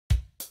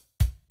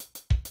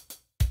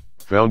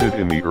Founded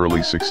in the early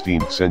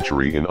 16th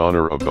century in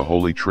honor of the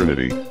Holy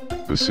Trinity,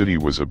 the city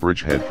was a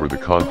bridgehead for the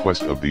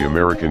conquest of the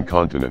American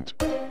continent.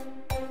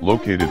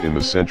 Located in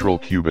the central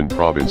Cuban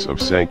province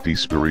of Sancti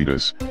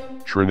Spiritus,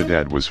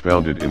 Trinidad was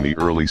founded in the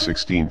early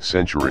 16th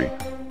century,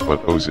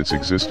 but owes its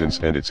existence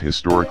and its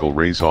historical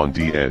raison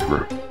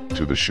d'être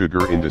to the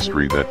sugar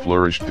industry that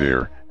flourished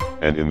there,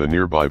 and in the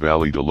nearby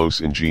Valley de los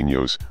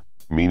Ingenios,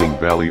 meaning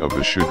Valley of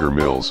the Sugar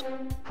Mills,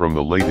 from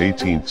the late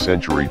 18th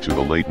century to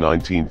the late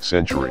 19th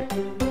century.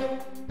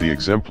 The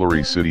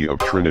exemplary city of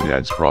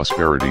Trinidad's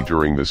prosperity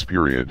during this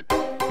period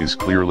is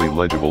clearly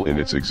legible in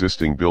its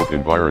existing built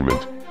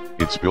environment,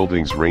 its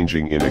buildings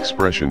ranging in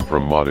expression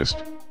from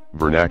modest,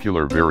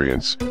 vernacular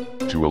variants,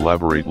 to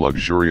elaborate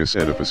luxurious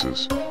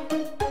edifices.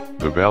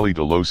 The Valley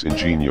de los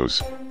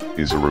Ingenios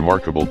is a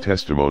remarkable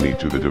testimony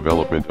to the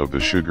development of the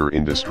sugar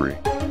industry.